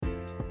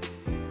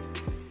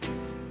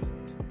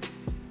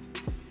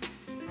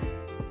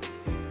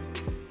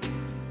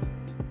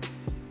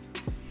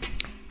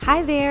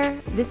Hi there,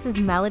 this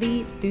is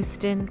Melody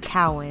Thurston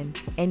Cowan,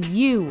 and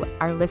you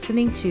are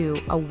listening to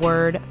A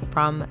Word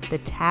from the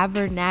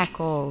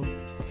Tabernacle.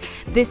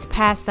 This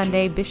past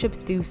Sunday, Bishop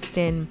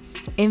Thurston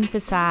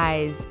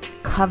emphasized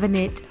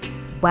covenant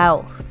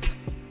wealth.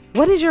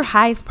 What is your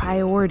highest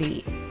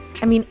priority?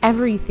 I mean,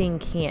 everything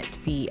can't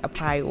be a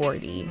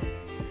priority.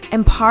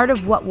 And part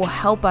of what will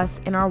help us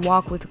in our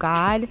walk with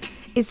God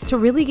is to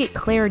really get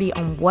clarity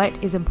on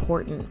what is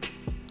important.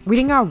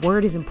 Reading our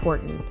word is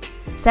important.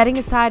 Setting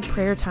aside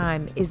prayer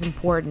time is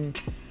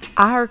important.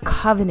 Our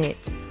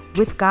covenant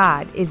with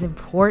God is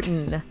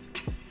important.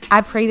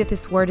 I pray that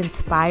this word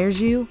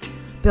inspires you,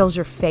 builds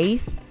your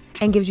faith,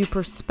 and gives you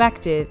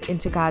perspective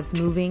into God's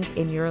moving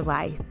in your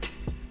life.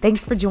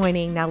 Thanks for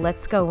joining. Now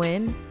let's go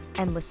in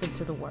and listen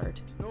to the word.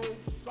 No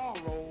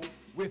sorrow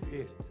with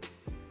it,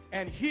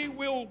 and he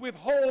will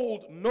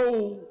withhold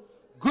no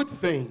good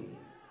thing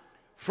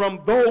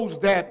from those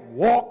that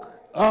walk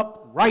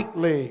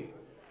uprightly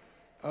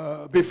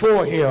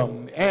before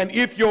him. And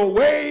if your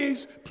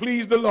ways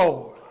please the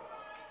Lord,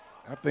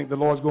 I think the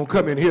Lord's going to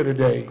come in here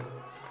today.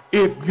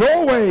 If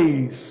your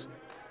ways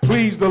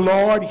please the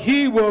Lord,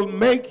 he will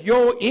make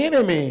your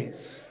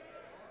enemies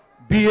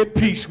be at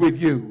peace with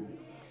you.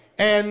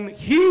 And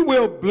he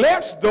will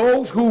bless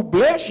those who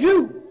bless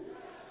you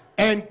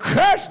and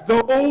curse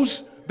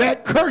those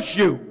that curse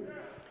you.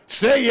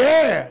 Say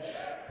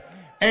yes.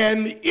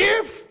 And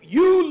if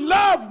you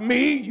love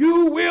me,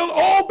 you will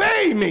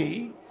obey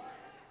me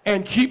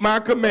and keep my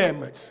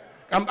commandments.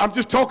 I'm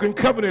just talking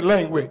covenant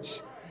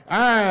language.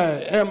 I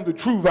am the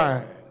true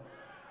vine,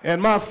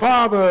 and my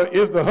Father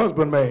is the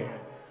husbandman,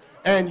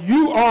 and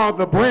you are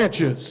the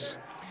branches.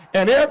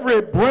 And every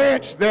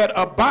branch that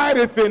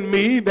abideth in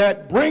me,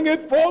 that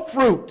bringeth forth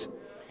fruit,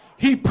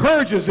 he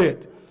purges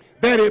it,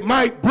 that it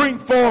might bring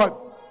forth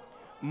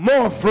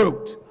more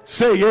fruit.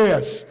 Say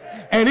yes.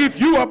 And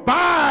if you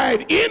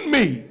abide in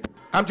me,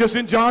 I'm just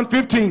in John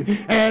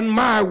 15, and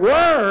my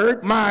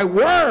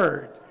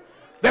word,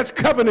 that's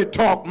covenant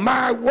talk.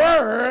 My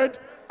word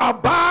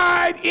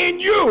abide in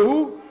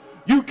you.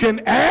 You can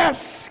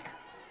ask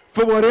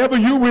for whatever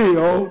you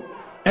will,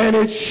 and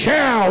it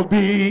shall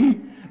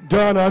be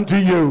done unto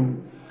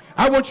you.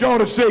 I want y'all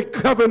to say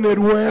covenant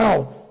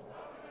wealth.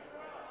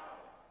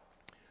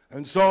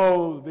 And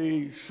so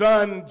the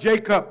son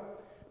Jacob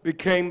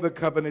became the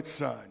covenant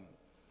son.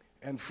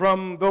 And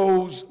from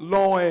those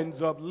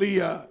loins of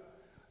Leah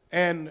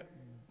and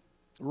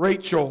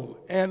Rachel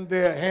and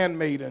their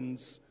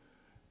handmaidens,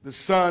 the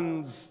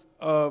sons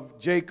of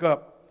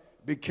Jacob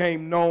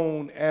became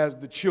known as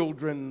the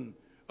children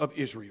of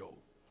Israel.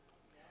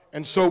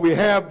 And so we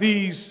have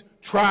these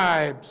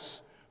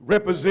tribes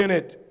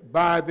represented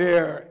by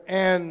their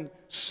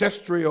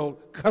ancestral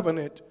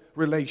covenant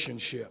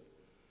relationship.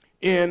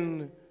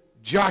 In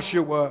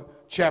Joshua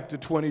chapter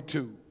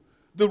 22,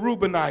 the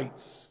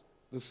Reubenites,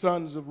 the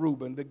sons of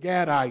Reuben, the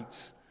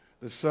Gadites,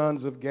 the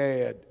sons of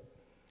Gad,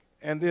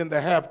 and then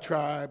the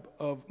half-tribe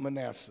of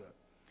Manasseh.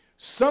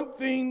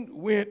 Something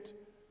went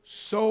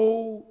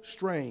so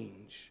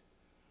strange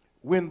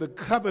when the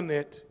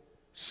covenant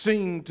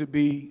seemed to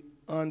be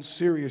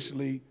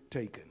unseriously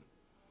taken.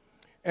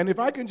 And if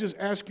I can just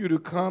ask you to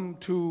come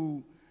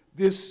to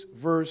this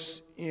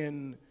verse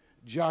in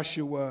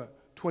Joshua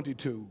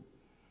 22,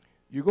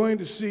 you're going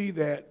to see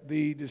that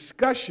the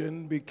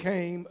discussion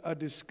became a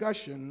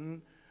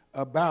discussion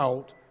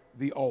about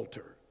the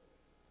altar.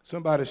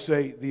 Somebody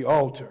say the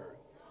altar.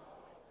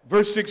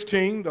 Verse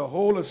 16, the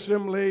whole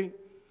assembly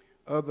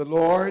of the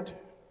Lord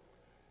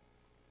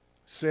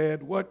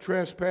said, "What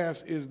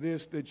trespass is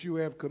this that you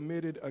have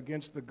committed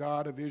against the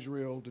God of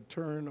Israel to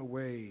turn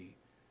away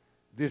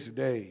this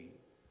day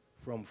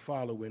from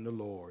following the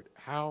Lord?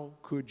 How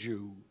could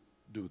you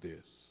do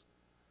this?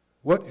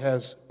 What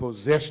has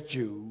possessed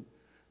you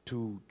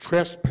to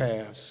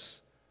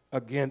trespass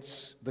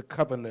against the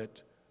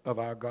covenant of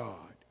our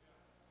God?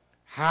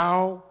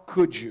 How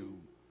could you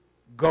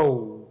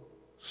go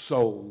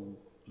so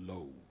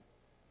low?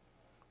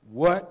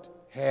 What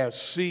has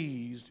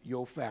seized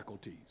your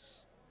faculties?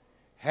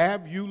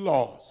 Have you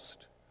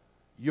lost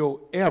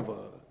your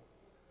ever-loving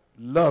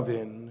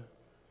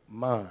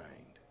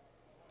mind?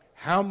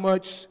 How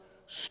much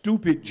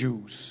stupid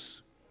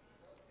juice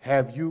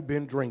have you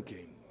been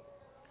drinking?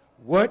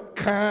 What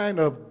kind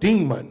of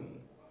demon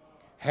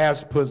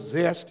has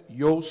possessed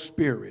your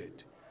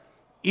spirit?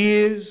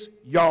 Is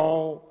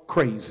y'all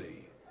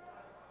crazy?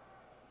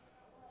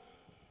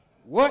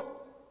 What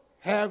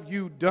have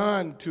you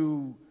done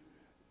to,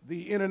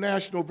 the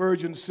International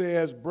Version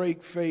says,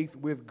 break faith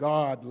with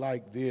God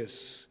like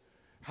this?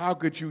 How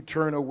could you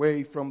turn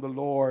away from the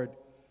Lord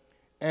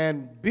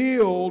and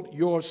build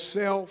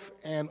yourself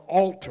an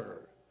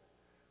altar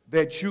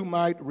that you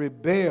might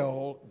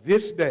rebel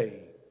this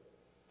day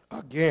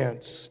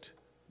against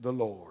the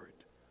Lord?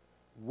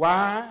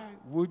 Why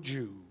would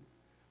you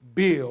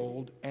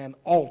build an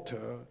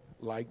altar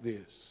like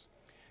this?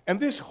 And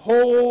this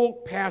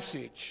whole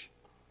passage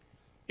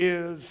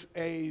is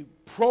a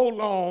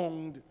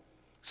prolonged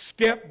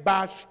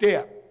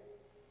step-by-step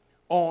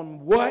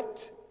on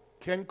what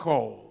can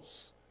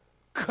cause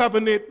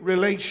covenant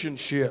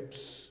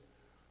relationships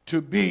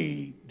to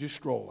be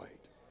destroyed.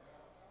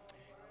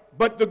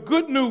 But the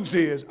good news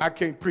is, I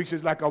can't preach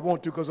this like I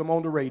want to because I'm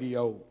on the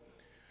radio.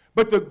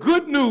 But the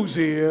good news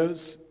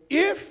is,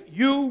 if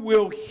you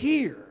will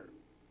hear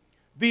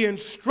the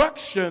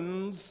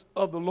instructions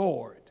of the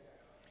Lord,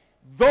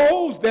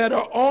 those that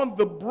are on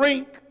the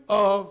brink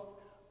of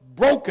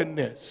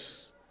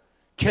brokenness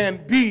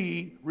can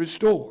be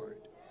restored.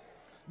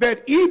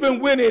 That even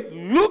when it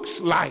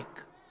looks like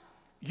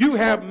you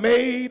have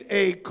made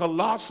a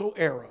colossal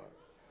error,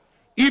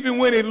 even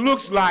when it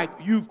looks like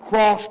you've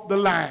crossed the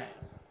line,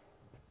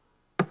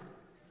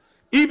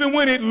 even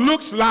when it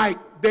looks like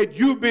that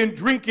you've been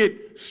drinking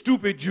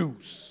stupid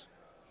juice,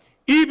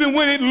 even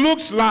when it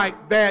looks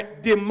like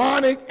that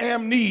demonic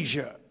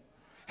amnesia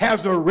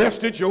has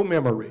arrested your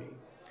memory,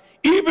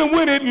 even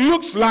when it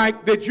looks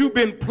like that you've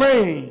been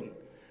playing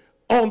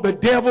on the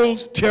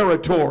devil's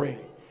territory,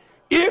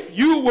 if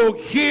you will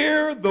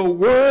hear the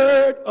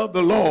word of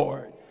the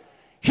Lord,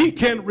 he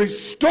can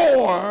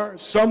restore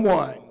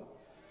someone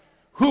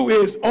who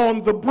is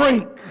on the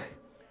brink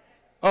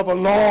of a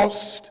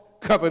lost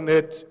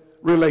covenant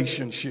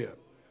relationship.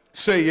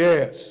 Say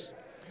yes.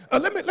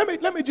 Let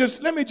me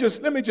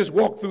just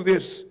walk through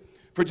this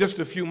for just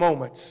a few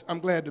moments. I'm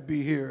glad to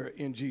be here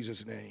in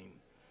Jesus' name.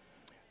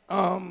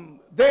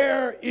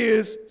 There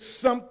is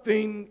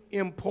something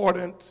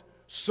important,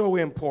 so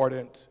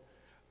important,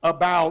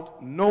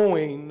 about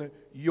knowing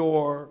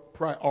your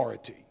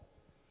priority.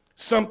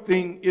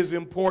 Something is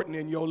important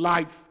in your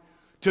life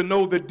to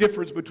know the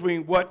difference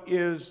between what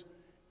is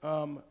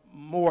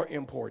more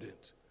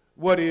important,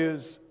 what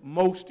is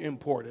most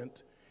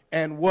important,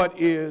 and what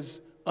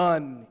is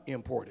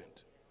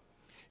unimportant.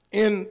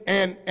 And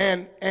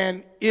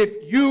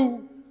if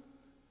you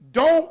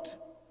don't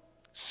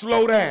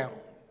slow down,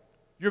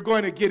 you're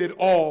going to get it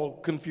all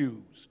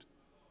confused.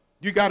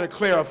 You got to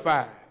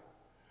clarify.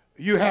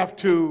 You have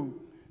to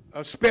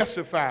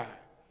specify,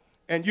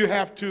 and you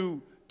have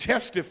to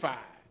testify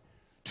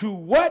to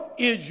what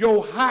is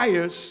your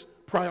highest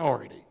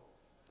priority.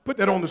 Put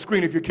that on the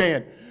screen if you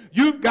can.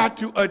 You've got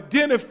to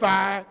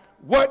identify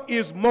what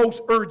is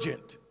most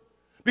urgent,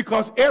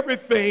 because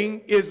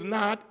everything is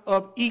not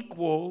of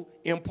equal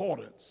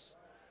importance.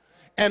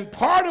 And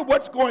part of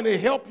what's going to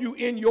help you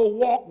in your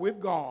walk with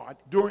God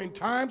during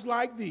times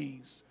like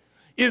these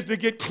is to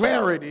get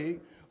clarity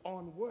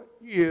on what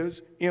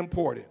is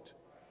important.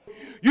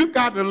 You've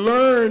got to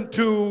learn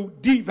to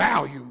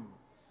devalue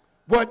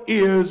what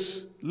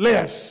is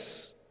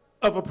less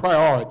of a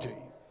priority.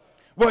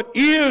 What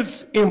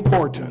is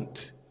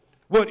important?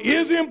 What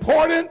is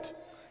important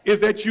is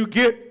that you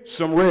get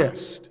some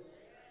rest.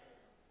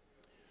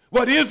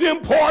 What is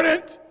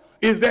important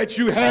is that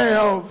you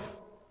have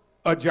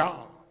a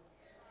job.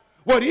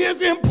 What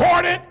is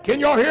important, can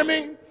y'all hear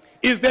me,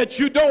 is that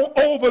you don't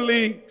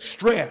overly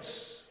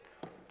stress.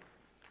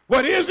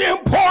 What is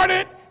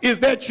important is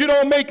that you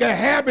don't make a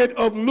habit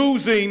of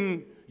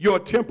losing your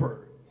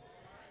temper.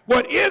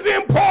 What is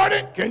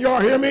important, can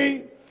y'all hear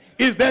me,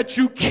 is that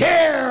you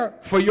care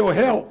for your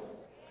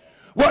health.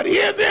 What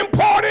is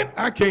important,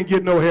 I can't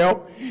get no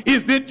help,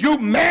 is that you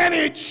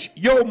manage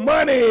your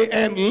money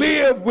and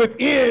live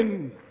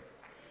within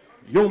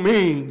your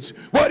means.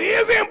 What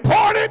is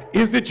important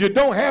is that you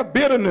don't have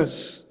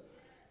bitterness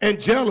and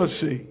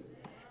jealousy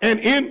and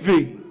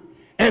envy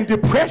and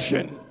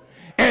depression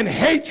and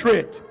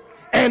hatred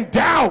and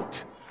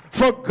doubt.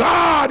 For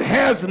God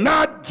has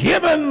not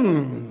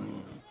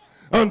given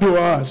unto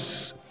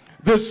us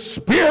the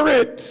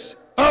spirit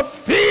of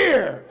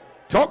fear.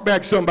 Talk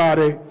back,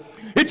 somebody.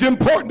 It's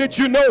important that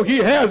you know he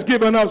has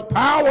given us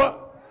power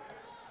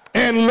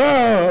and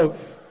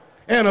love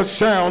and a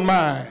sound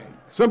mind.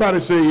 Somebody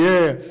say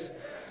yes.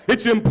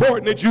 It's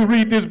important that you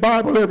read this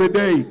Bible every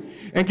day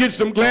and get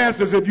some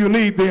glasses if you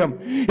need them.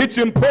 It's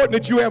important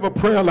that you have a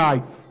prayer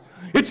life.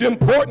 It's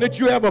important that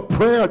you have a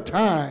prayer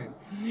time.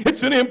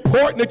 It's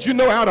important that you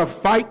know how to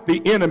fight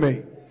the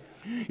enemy.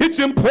 It's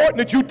important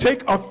that you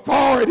take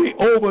authority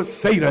over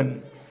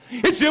Satan.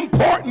 It's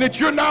important that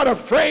you're not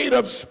afraid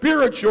of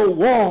spiritual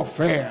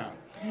warfare.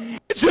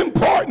 It's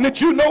important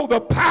that you know the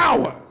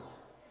power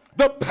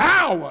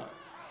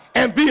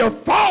and the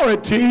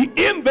authority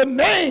in the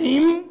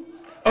name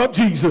of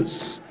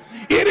Jesus.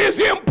 It is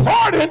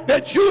important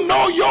that you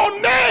know your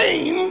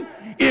name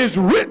is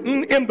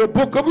written in the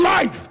book of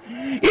life.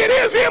 It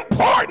is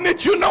important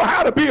that you know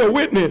how to be a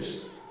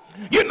witness.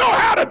 You know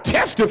how to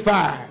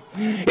testify.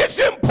 It's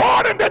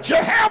important that you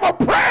have a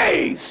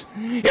praise.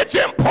 It's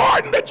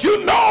important that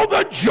you know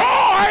the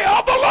joy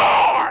of the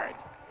Lord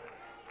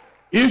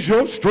is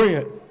your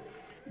strength.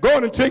 Go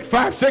on and take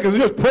 5 seconds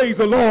and just praise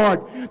the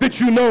Lord that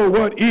you know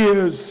what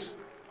is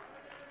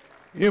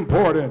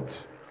important.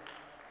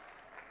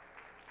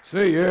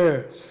 Say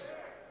yes.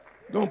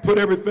 Don't put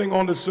everything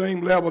on the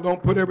same level.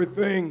 Don't put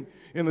everything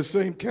in the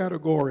same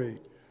category.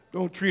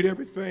 Don't treat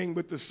everything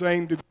with the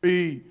same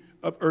degree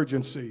of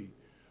urgency.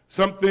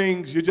 Some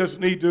things you just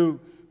need to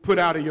put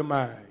out of your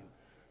mind.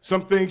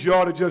 Some things you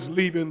ought to just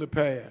leave in the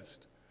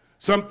past.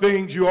 Some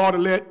things you ought to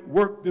let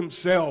work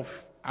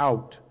themselves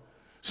out.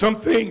 Some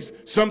things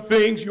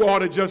you ought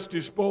to just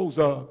dispose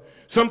of.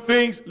 Some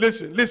things,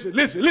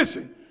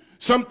 listen.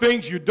 Some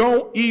things you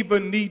don't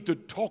even need to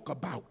talk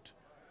about.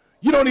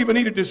 You don't even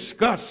need to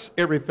discuss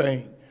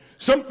everything.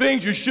 Some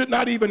things you should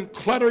not even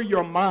clutter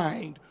your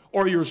mind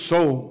or your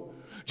soul.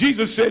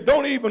 Jesus said,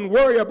 don't even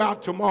worry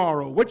about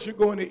tomorrow, what you're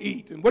going to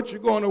eat and what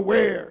you're going to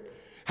wear,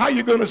 how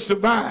you're going to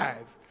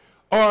survive.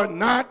 Are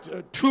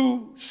not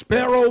 2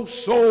 sparrows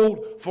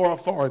sold for a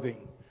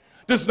farthing?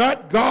 Does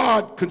not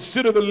God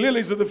consider the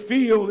lilies of the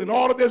field in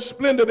all of their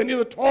splendor? They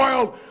neither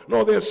toil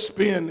nor they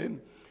spin.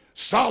 And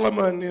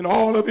Solomon in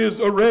all of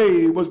his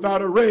array was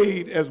not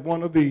arrayed as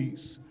one of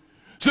these.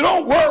 So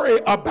don't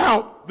worry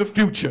about the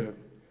future.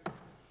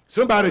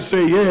 Somebody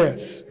say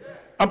yes.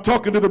 I'm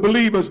talking to the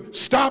believers.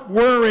 Stop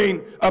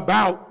worrying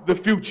about the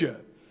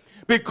future,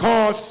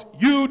 because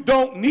you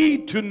don't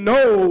need to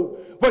know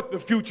what the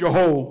future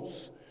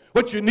holds.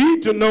 What you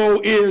need to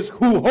know is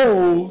who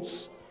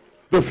holds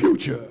the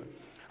future.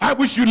 I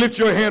wish you lift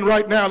your hand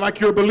right now like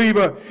you're a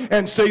believer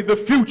and say the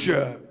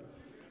future.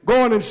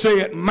 Go on and say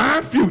it.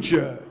 My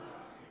future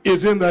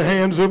is in the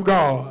hands of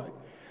God,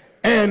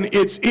 and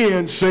it's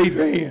in safe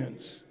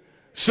hands.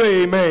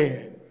 Say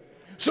amen.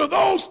 So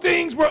those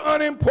things were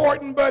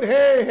unimportant, but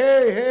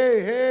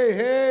hey,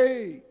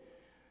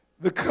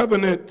 the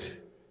covenant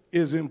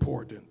is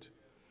important.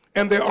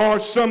 And there are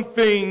some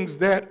things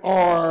that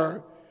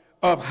are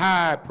of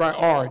high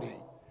priority.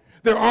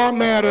 There are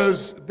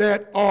matters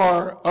that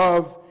are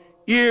of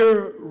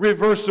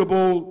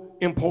irreversible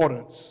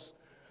importance.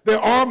 There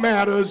are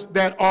matters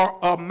that are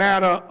a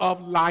matter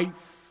of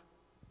life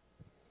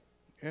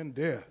and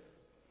death.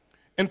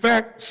 In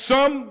fact,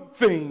 some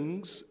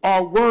things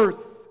are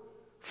worth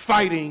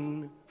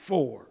fighting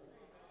for.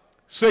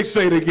 Say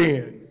it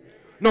again.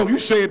 No, you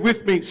say it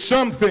with me.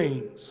 Some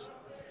things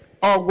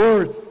are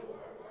worth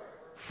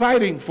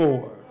fighting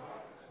for.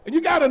 And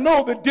you got to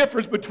know the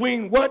difference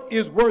between what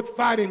is worth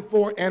fighting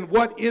for and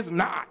what is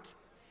not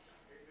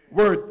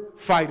worth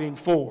fighting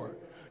for.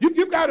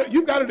 You've got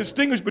to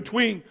distinguish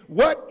between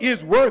what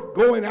is worth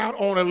going out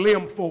on a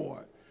limb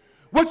for,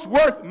 what's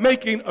worth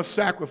making a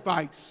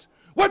sacrifice,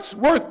 what's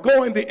worth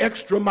going the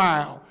extra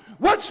mile,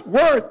 what's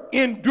worth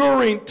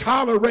enduring,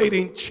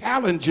 tolerating,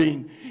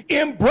 challenging,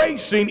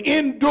 embracing,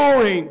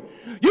 enduring.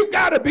 You've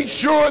got to be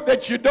sure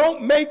that you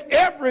don't make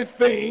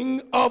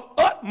everything of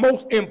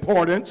utmost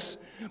importance,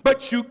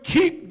 but you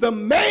keep the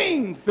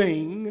main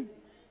thing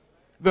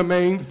the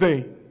main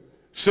thing.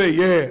 Say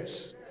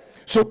yes.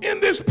 So in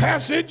this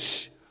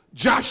passage,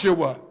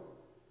 Joshua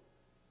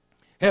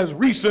has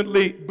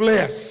recently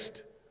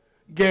blessed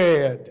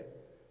Gad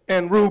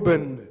and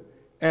Reuben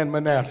and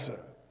Manasseh.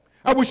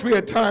 I wish we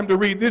had time to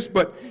read this,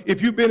 but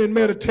if you've been in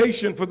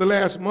meditation for the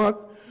last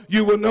month,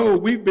 you will know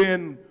we've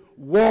been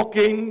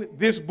walking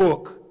this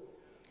book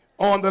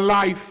on the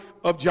life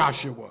of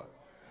Joshua.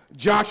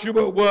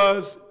 Joshua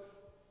was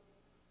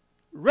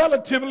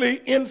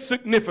relatively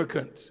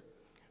insignificant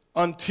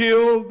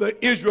until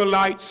the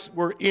Israelites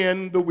were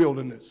in the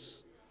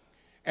wilderness.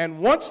 And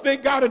once they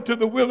got into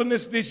the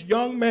wilderness, this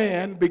young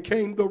man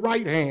became the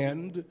right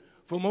hand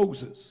for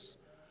Moses.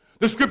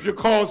 The scripture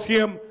calls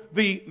him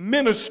the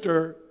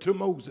minister to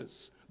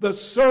Moses, the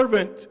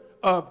servant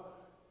of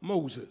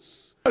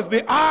Moses. As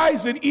the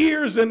eyes and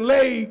ears and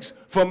legs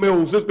for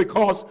Moses,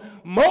 because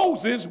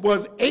Moses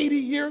was 80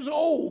 years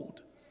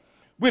old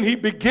when he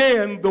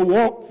began the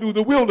walk through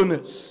the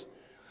wilderness.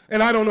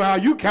 And I don't know how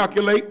you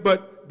calculate,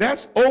 but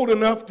that's old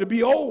enough to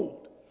be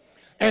old.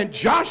 And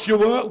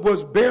Joshua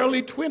was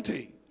barely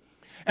 20.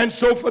 And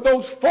so for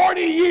those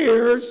 40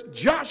 years,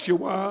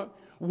 Joshua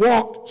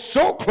walked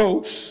so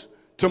close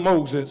to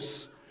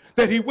Moses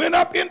that he went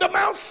up into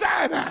Mount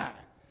Sinai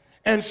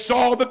and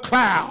saw the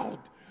cloud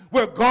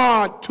where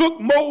God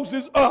took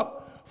Moses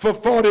up for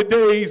 40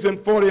 days and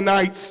 40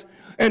 nights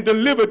and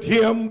delivered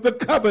him the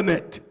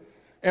covenant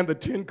and the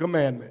 10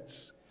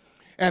 commandments.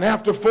 And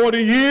after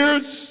 40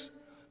 years,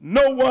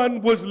 no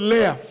one was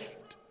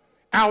left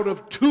out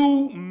of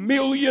 2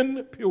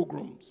 million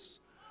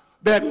pilgrims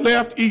that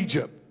left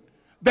Egypt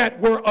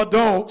that were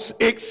adults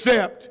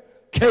except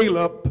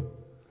Caleb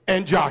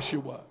and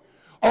Joshua.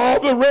 All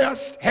the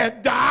rest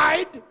had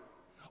died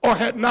or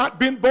had not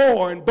been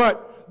born,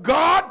 but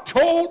God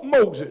told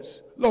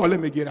Moses, Lord, let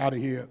me get out of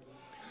here,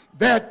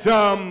 that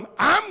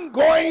I'm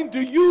going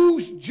to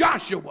use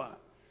Joshua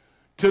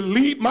to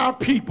lead my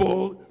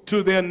people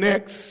to their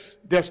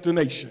next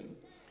destination.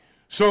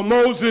 So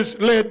Moses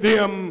led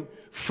them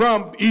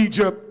from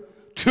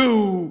Egypt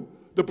to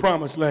the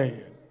promised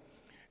land.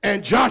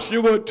 And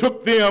Joshua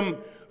took them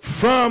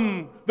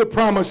from the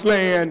promised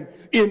land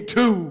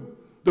into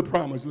the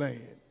promised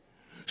land.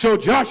 So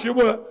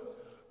Joshua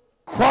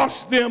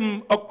crossed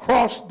them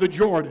across the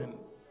Jordan,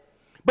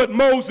 but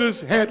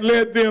Moses had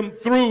led them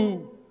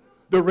through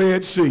the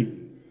Red Sea.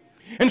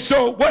 And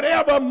so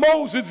whatever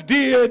Moses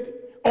did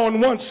on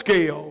one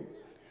scale,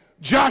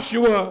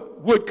 Joshua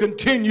would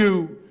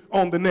continue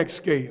on the next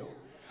scale.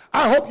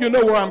 I hope you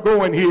know where I'm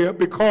going here,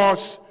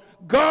 because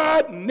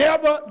God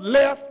never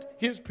left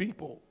his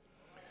people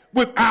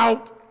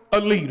without a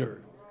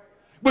leader,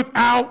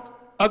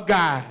 without a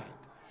guide,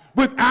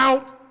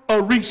 without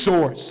a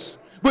resource,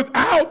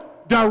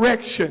 without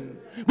direction,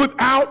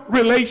 without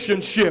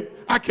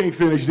relationship. I can't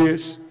finish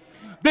this.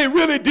 They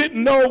really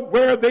didn't know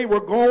where they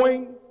were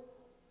going.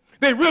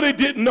 They really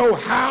didn't know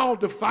how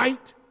to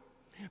fight.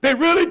 They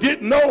really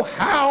didn't know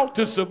how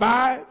to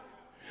survive.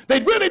 They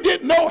really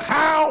didn't know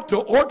how to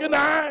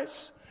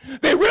organize.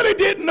 They really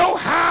didn't know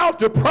how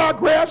to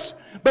progress.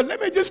 But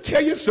let me just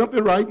tell you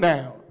something right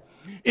now.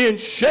 In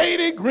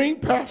shady green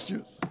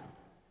pastures,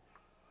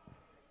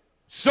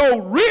 so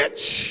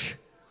rich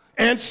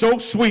and so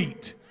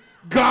sweet,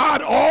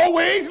 God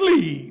always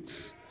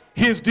leads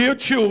his dear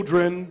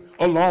children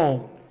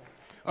along.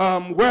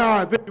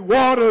 Where the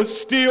waters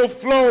still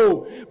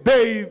flow,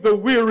 bathe the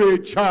weary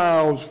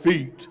child's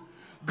feet.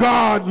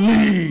 God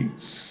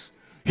leads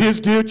his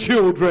dear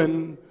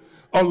children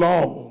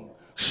along.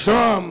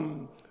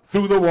 Some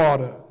through the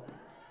water,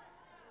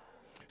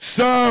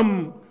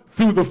 some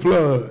through the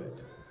flood,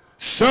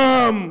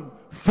 some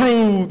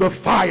through the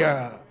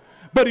fire,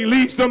 but he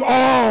leads them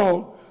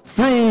all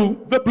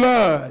through the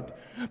blood.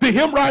 The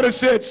hymn writer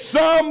said,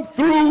 some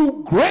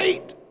through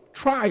great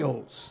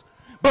trials,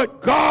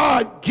 but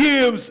God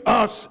gives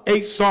us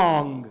a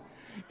song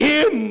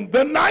in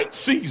the night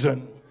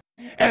season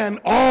and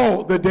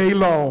all the day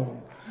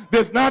long.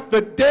 There's not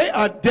a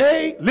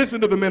day,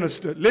 listen to the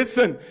minister,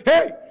 listen,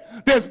 hey,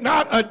 there's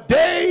not a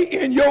day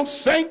in your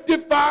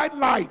sanctified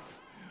life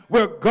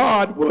where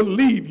God will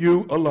leave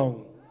you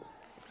alone.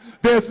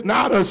 There's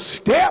not a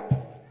step,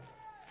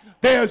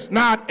 there's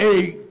not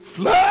a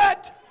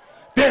flood,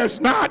 there's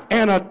not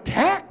an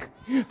attack,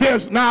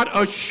 there's not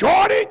a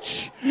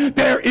shortage,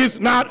 there is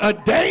not a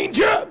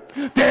danger,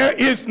 there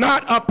is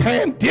not a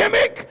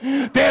pandemic,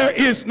 there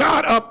is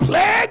not a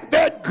plague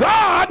that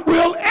God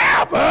will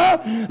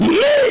ever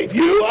leave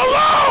you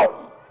alone.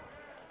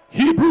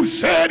 Hebrews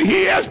said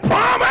he has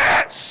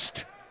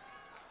promised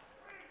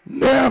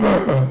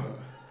never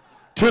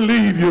to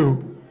leave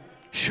you.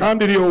 He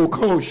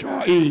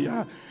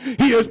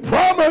has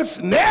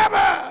promised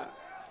never.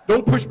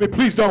 Don't push me,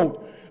 please don't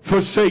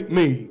forsake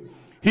me.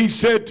 He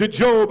said to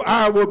Job,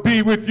 I will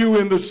be with you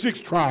in the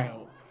 6th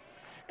trial,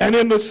 and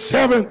in the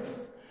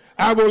 7th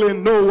I will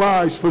in no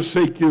wise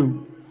forsake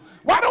you.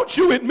 Why don't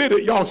you admit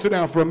it? Y'all sit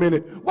down for a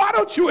minute. Why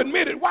don't you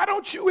admit it? Why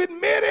don't you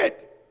admit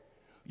it?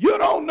 You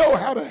don't know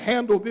how to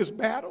handle this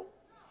battle.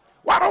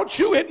 Why don't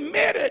you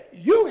admit it?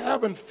 You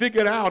haven't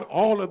figured out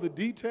all of the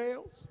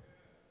details.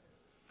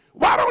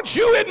 Why don't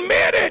you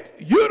admit it?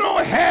 You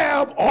don't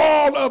have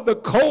all of the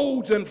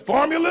codes and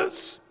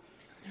formulas.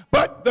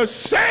 But the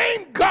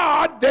same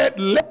God that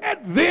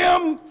led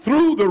them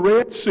through the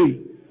Red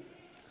Sea,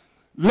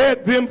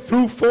 led them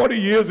through 40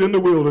 years in the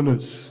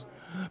wilderness.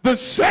 The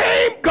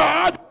same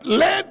God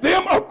led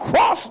them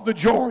across the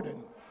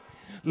Jordan,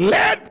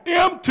 led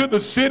them to the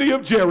city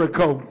of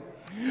Jericho.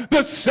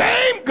 The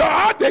same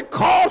God that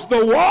caused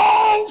the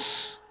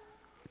walls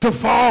to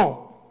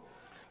fall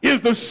is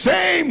the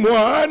same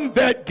one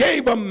that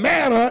gave a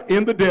manna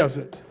in the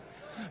desert.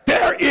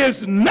 There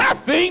is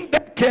nothing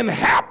that can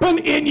happen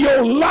in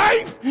your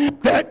life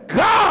that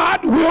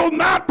God will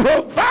not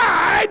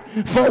provide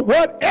for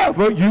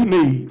whatever you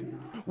need.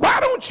 Why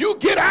don't you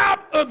get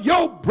out of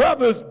your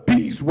brother's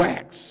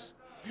beeswax?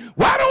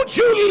 Why don't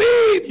you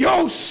leave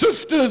your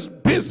sister's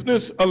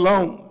business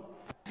alone?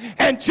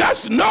 And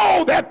just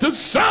know that to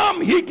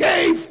some he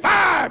gave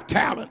 5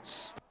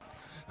 talents.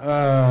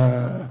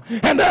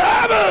 And the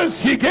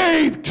others he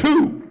gave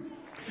 2.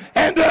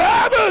 And to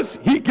others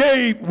he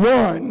gave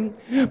 1.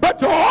 But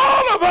to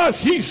all of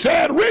us he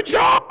said,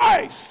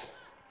 rejoice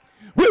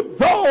with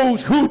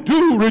those who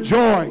do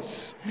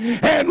rejoice,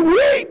 and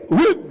weep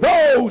with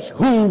those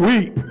who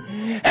weep.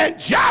 And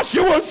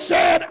Joshua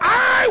said,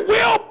 I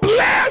will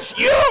bless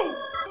you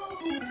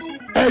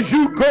as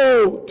you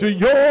go to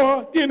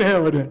your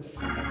inheritance.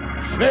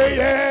 Say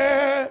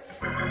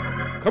yes.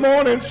 Come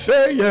on and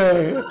say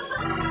yes.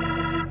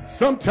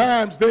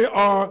 Sometimes there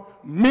are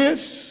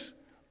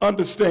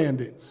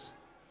misunderstandings,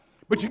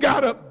 but you got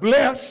to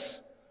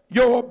bless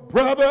your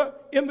brother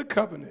in the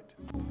covenant.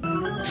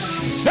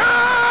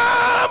 Somebody.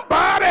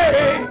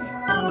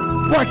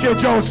 Why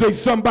can't y'all say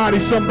somebody,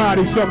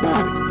 somebody,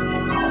 somebody?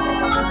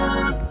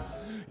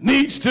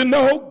 Needs to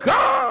know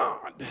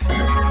God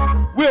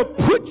will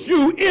put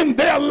you in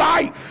their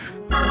life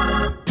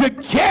to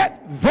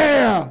get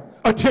their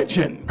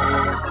attention.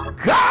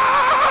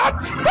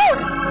 God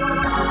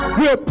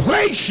will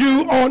place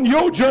you on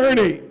your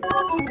journey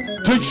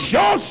to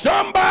show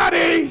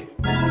somebody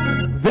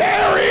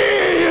there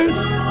is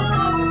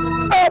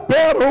a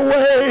better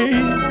way.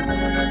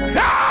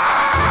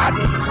 God,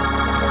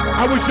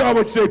 I wish I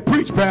would say,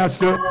 preach,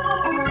 Pastor,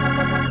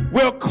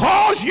 will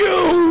cause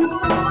you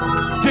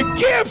to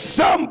give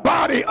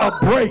somebody a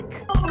break.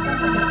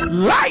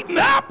 Lighten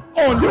up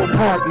on your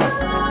partner.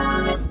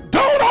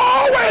 Don't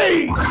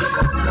always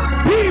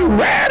be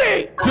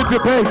ready to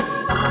debate.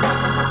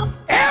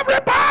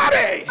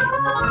 Everybody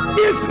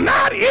is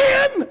not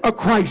in a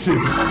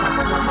crisis.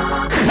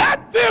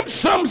 Cut them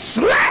some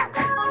slack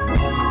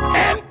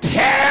and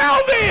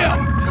tell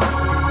them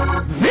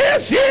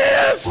this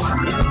is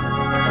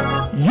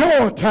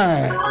your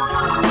time.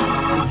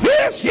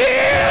 This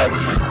is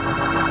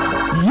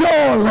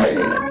your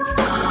land.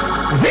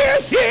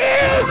 This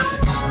is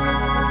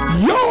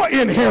your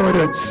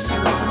inheritance.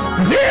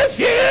 This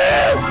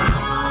is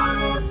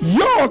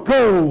your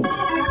gold,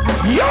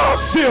 your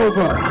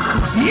silver,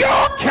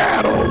 your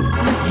cattle,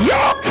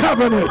 your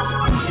covenant,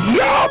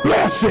 your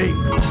blessing.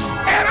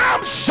 And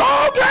I'm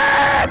so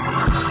glad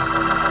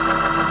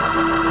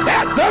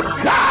that the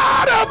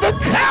God of the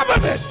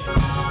covenant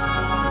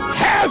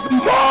has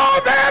more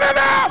than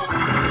enough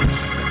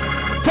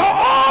for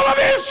all of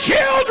his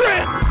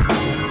children.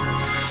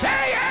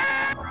 Say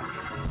it.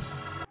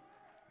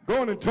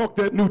 Go on and talk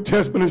that New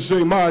Testament and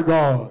say, my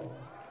God.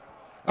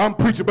 I'm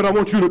preaching, but I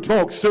want you to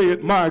talk. Say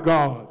it, my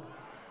God.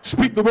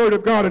 Speak the word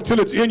of God until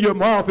it's in your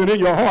mouth and in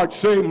your heart.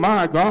 Say,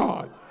 my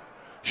God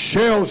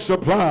shall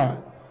supply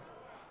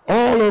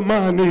all of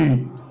my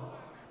need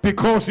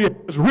because he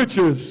has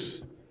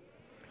riches.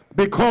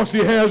 Because he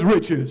has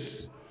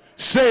riches.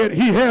 Say it,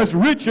 he has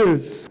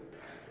riches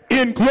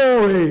in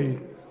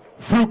glory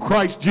through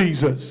Christ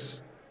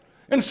Jesus.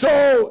 And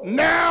so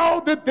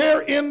now that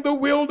they're in the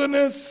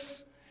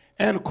wilderness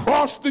and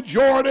crossed the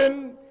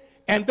Jordan,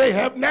 and they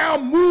have now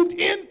moved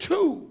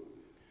into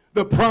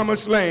the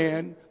promised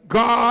land,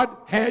 God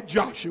had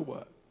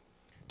Joshua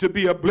to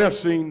be a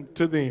blessing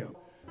to them.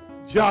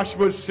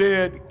 Joshua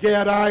said,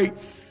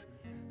 Gadites,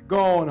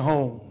 gone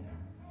home.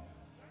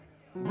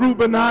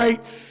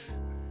 Reubenites,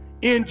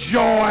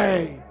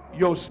 enjoy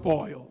your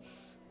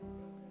spoils.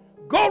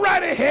 Go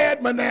right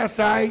ahead,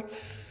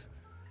 Manassites,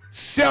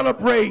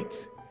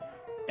 celebrate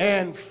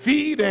and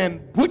feed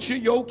and butcher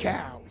your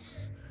cows.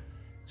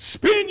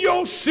 Spend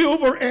your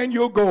silver and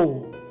your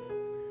gold,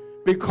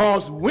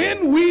 because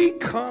when we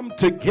come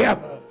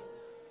together,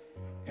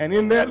 and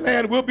in that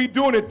land we'll be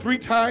doing it 3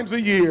 times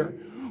a year,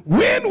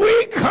 when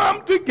we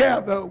come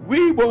together,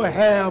 we will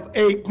have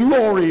a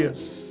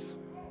glorious,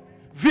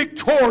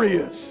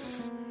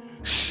 victorious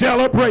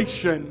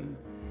celebration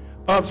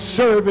of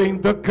serving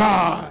the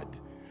God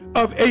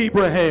of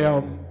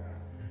Abraham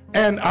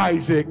and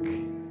Isaac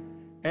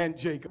and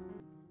Jacob.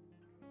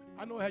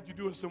 I know I had you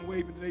doing some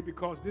waving today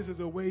because this is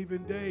a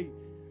waving day.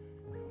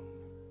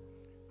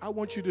 I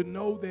want you to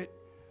know that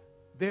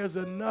there's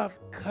enough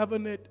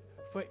covenant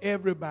for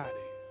everybody.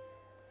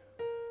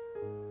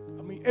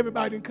 I mean,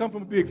 everybody didn't come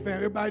from a big family.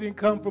 Everybody didn't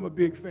come from a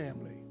big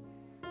family.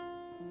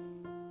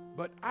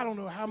 But I don't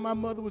know how my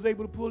mother was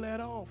able to pull that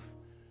off.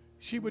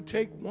 She would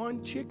take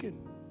one chicken,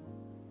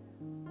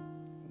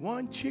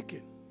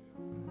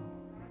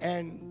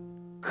 and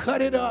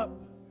cut it up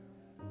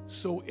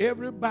so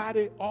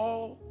everybody,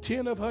 all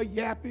 10 of her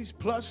yappies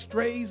plus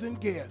strays and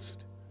guests,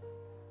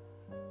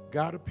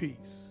 got a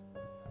piece.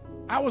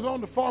 I was on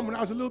the farm when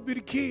I was a little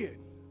bitty kid,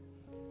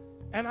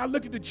 and I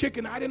looked at the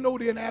chicken. I didn't know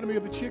the anatomy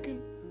of a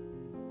chicken,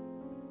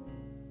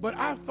 but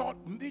I thought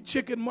the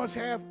chicken must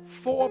have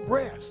 4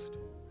 breasts,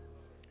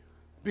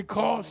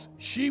 because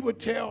she would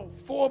tell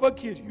 4 of her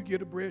kids, you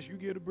get a breast, you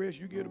get a breast,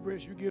 you get a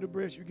breast, you get a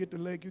breast, you get the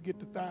leg, you get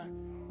the thigh.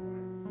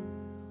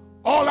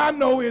 All I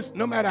know is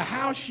no matter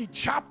how she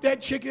chopped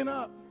that chicken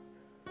up,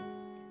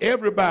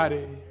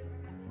 everybody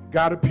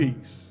got a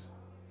piece.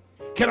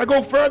 Can I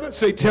go further?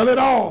 Say, tell it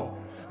all.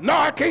 No,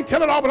 I can't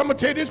tell it all, but I'm going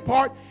to tell you this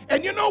part.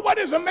 And you know what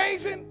is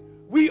amazing?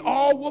 We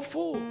all were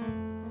full.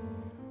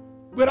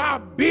 With our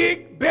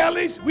big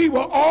bellies, we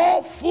were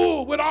all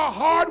full. With our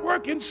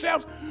hard-working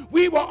selves,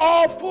 we were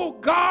all full.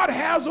 God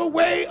has a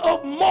way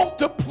of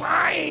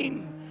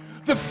multiplying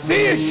the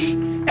fish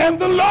and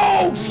the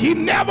loaves. He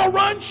never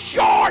runs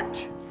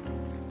short.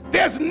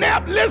 There's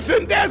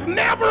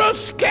never a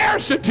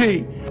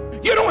scarcity.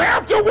 You don't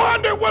have to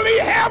wonder, will he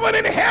have an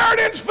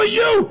inheritance for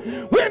you?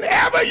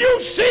 Whenever you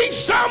see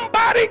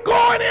somebody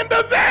going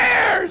into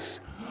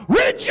theirs,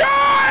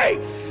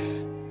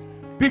 rejoice,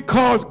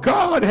 because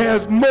God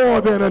has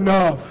more than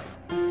enough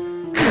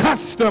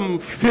custom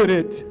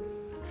fitted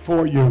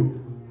for you.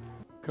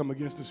 Come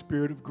against the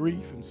spirit of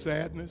grief and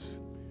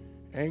sadness,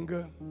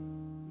 anger.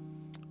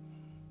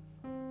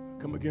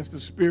 Come against the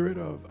spirit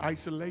of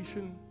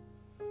isolation,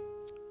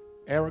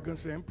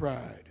 arrogance, and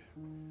pride.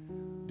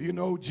 Do you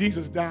know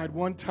Jesus died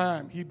one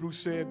time? Hebrews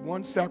said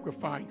one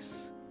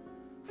sacrifice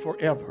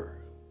forever.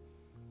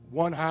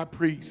 One high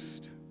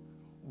priest,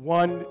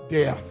 one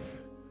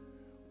death,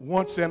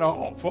 once and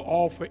for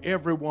all for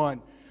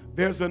everyone.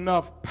 There's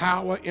enough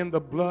power in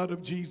the blood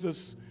of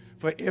Jesus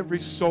for every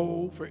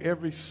soul, for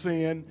every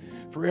sin,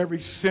 for every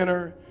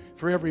sinner,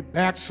 for every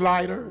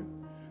backslider,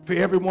 for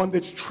everyone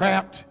that's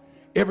trapped,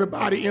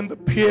 everybody in the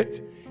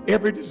pit,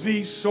 every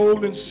diseased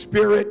soul and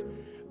spirit.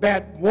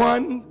 That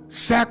one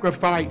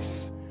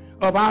sacrifice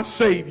of our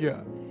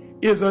Savior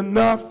is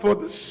enough for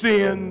the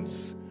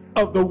sins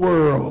of the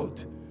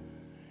world.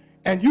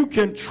 And you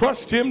can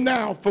trust him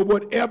now for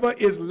whatever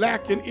is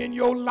lacking in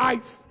your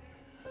life.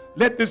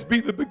 Let this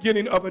be the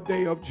beginning of a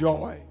day of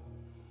joy.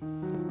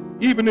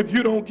 Even if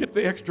you don't get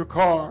the extra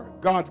car,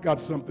 God's got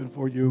something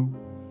for you.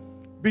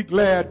 Be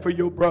glad for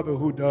your brother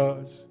who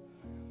does.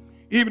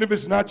 Even if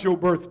it's not your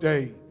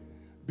birthday,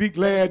 be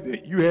glad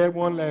that you had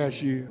one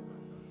last year.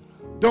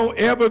 Don't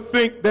ever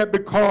think that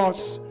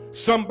because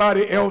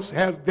somebody else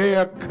has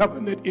their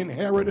covenant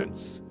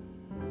inheritance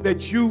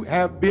that you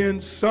have been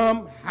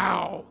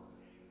somehow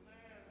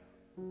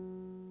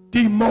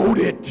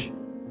demoted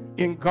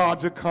in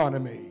God's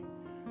economy.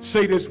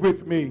 Say this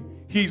with me.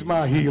 He's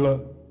my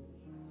healer.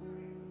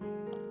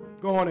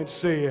 Go on and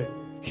say it.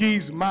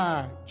 He's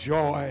my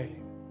joy.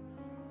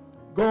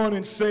 Go on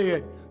and say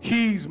it.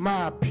 He's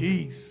my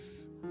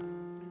peace.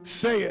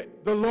 Say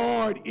it. The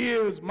Lord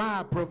is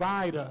my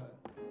provider.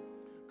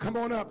 Come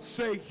on up.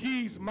 Say,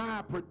 He's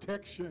my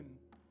protection.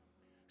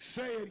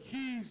 Say it.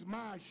 He's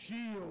my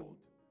shield.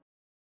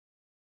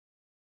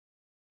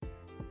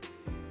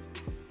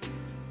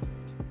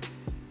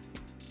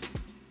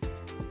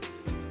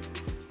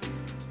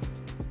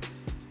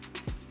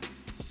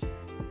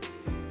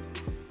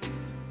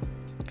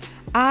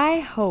 I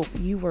hope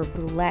you were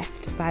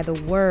blessed by the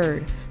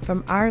word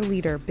from our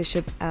leader,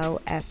 Bishop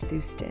L.F.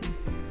 Thuston.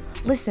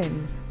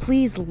 Listen,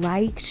 please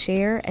like,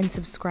 share, and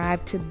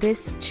subscribe to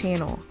this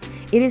channel.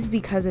 It is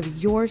because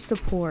of your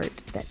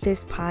support that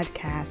this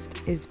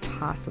podcast is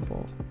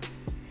possible.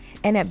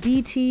 And at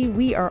BT,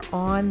 we are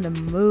on the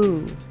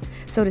move.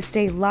 So to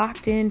stay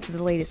locked into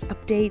the latest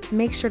updates,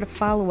 make sure to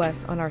follow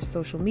us on our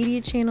social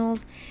media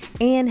channels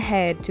and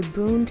head to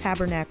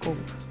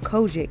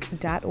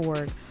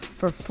boonetabernaclekojic.org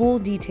for full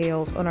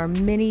details on our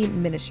many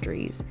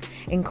ministries,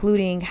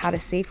 including how to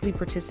safely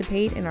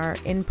participate in our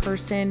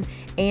in-person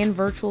and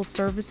virtual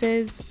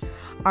services,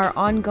 our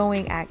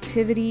ongoing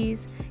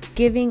activities,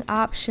 giving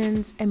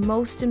options, and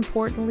most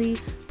importantly,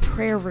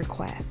 prayer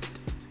requests.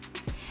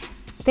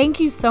 Thank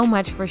you so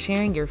much for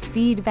sharing your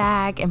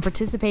feedback and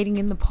participating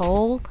in the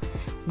poll.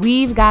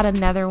 We've got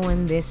another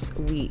one this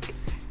week.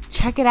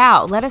 Check it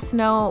out. Let us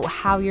know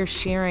how you're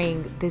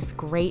sharing this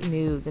great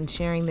news and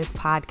sharing this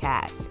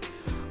podcast.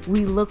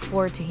 We look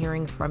forward to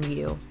hearing from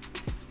you.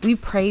 We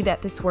pray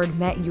that this word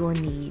met your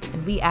need,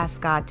 and we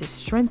ask God to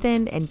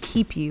strengthen and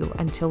keep you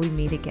until we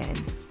meet again.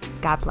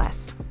 God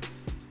bless.